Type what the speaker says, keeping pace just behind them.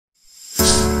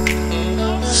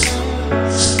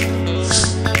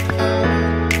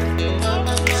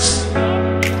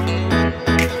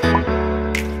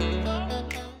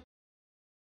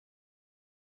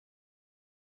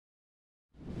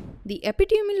The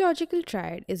epidemiological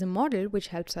triad is a model which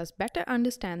helps us better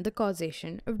understand the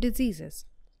causation of diseases.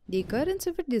 The occurrence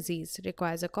of a disease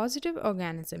requires a causative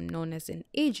organism known as an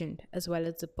agent, as well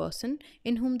as the person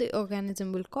in whom the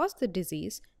organism will cause the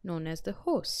disease, known as the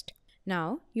host.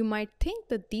 Now, you might think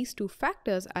that these two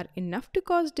factors are enough to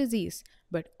cause disease,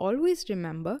 but always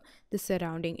remember the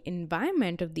surrounding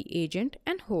environment of the agent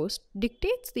and host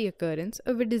dictates the occurrence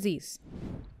of a disease.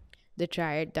 The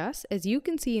triad thus, as you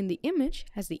can see in the image,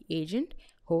 has the agent,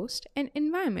 host, and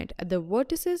environment at the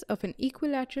vertices of an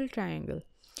equilateral triangle.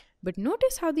 But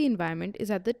notice how the environment is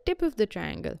at the tip of the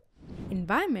triangle.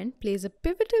 Environment plays a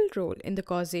pivotal role in the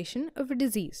causation of a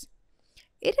disease.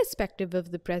 Irrespective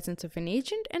of the presence of an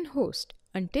agent and host,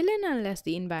 until and unless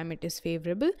the environment is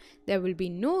favorable, there will be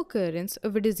no occurrence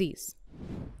of a disease.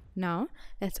 Now,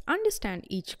 let's understand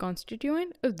each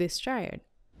constituent of this triad.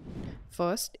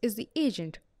 First is the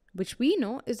agent, which we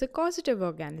know is the causative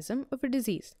organism of a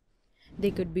disease.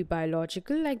 They could be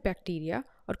biological like bacteria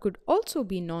or could also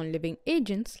be non-living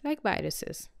agents like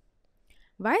viruses.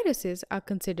 Viruses are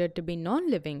considered to be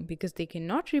non-living because they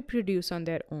cannot reproduce on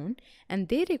their own and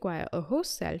they require a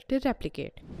host cell to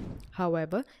replicate.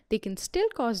 However, they can still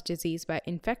cause disease by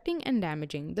infecting and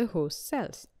damaging the host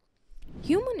cells.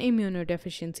 Human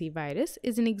immunodeficiency virus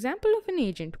is an example of an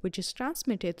agent which is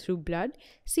transmitted through blood,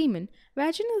 semen,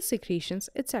 vaginal secretions,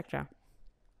 etc.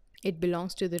 It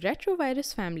belongs to the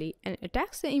retrovirus family and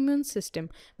attacks the immune system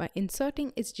by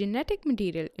inserting its genetic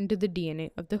material into the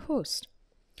DNA of the host.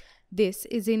 This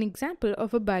is an example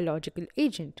of a biological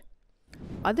agent.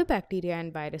 Other bacteria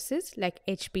and viruses like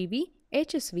HPV,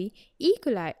 HSV, E.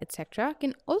 coli, etc.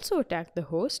 can also attack the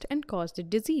host and cause the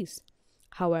disease.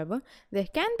 However, there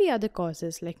can be other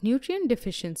causes like nutrient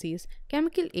deficiencies,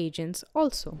 chemical agents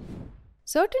also.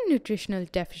 Certain nutritional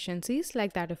deficiencies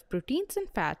like that of proteins and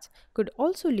fats could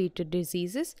also lead to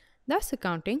diseases, thus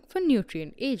accounting for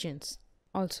nutrient agents.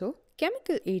 Also,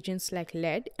 chemical agents like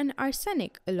lead and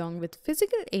arsenic along with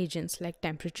physical agents like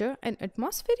temperature and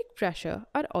atmospheric pressure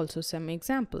are also some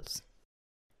examples.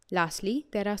 Lastly,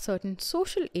 there are certain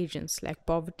social agents like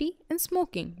poverty and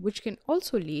smoking which can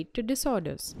also lead to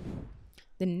disorders.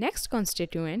 The next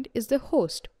constituent is the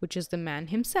host, which is the man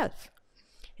himself.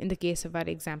 In the case of our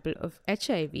example of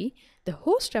HIV, the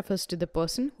host refers to the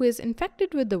person who is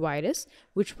infected with the virus,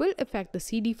 which will affect the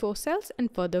CD4 cells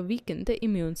and further weaken the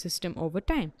immune system over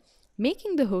time,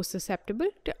 making the host susceptible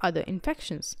to other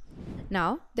infections.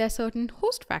 Now, there are certain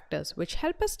host factors which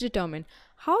help us determine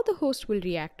how the host will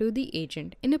react to the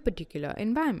agent in a particular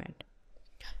environment.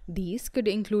 These could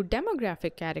include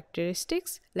demographic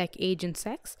characteristics like age and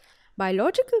sex,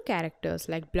 biological characters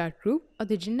like blood group or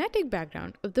the genetic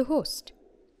background of the host.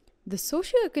 The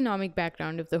socioeconomic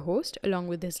background of the host along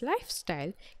with his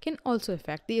lifestyle can also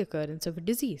affect the occurrence of a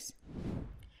disease.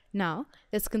 Now,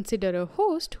 let's consider a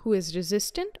host who is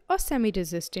resistant or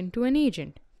semi-resistant to an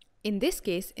agent. In this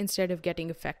case, instead of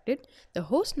getting affected, the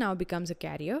host now becomes a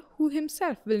carrier who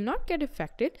himself will not get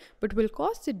affected but will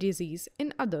cause the disease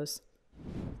in others.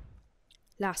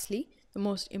 Lastly, the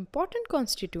most important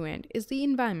constituent is the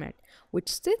environment, which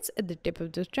sits at the tip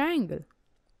of the triangle.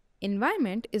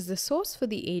 Environment is the source for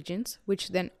the agents, which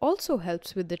then also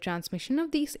helps with the transmission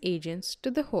of these agents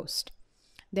to the host.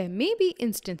 There may be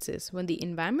instances when the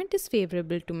environment is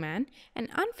favorable to man and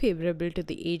unfavorable to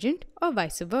the agent or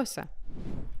vice versa.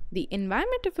 The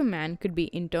environment of a man could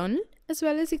be internal as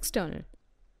well as external.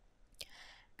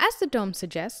 As the term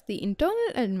suggests, the internal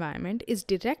environment is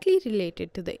directly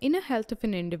related to the inner health of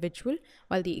an individual,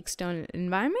 while the external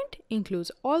environment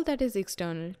includes all that is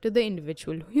external to the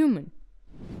individual human.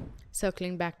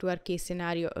 Circling back to our case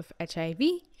scenario of HIV,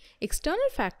 external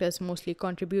factors mostly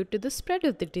contribute to the spread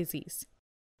of the disease.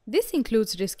 This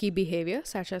includes risky behavior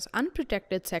such as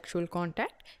unprotected sexual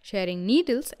contact, sharing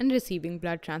needles, and receiving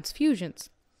blood transfusions.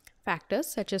 Factors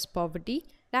such as poverty,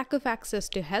 lack of access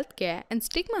to healthcare, and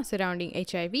stigma surrounding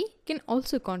HIV can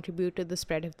also contribute to the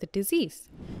spread of the disease.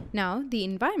 Now, the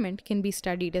environment can be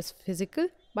studied as physical,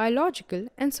 biological,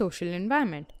 and social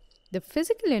environment. The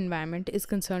physical environment is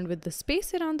concerned with the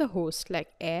space around the host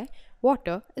like air,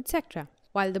 water, etc.,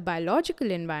 while the biological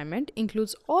environment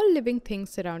includes all living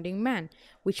things surrounding man,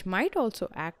 which might also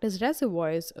act as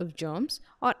reservoirs of germs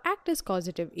or act as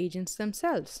causative agents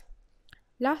themselves.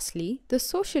 Lastly, the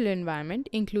social environment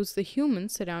includes the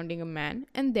humans surrounding a man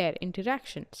and their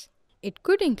interactions. It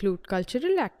could include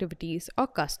cultural activities or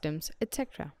customs,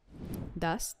 etc.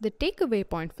 Thus, the takeaway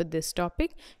point for this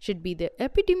topic should be the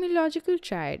epidemiological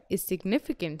triad is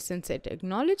significant since it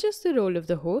acknowledges the role of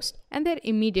the host and their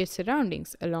immediate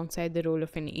surroundings alongside the role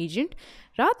of an agent,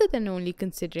 rather than only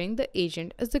considering the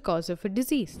agent as the cause of a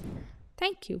disease.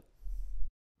 Thank you.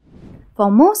 For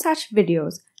more such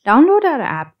videos, download our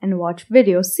app and watch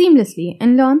videos seamlessly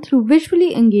and learn through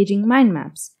visually engaging mind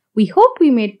maps. We hope we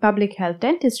made public health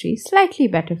dentistry slightly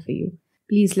better for you.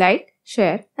 Please like,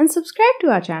 share, and subscribe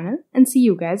to our channel, and see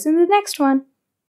you guys in the next one.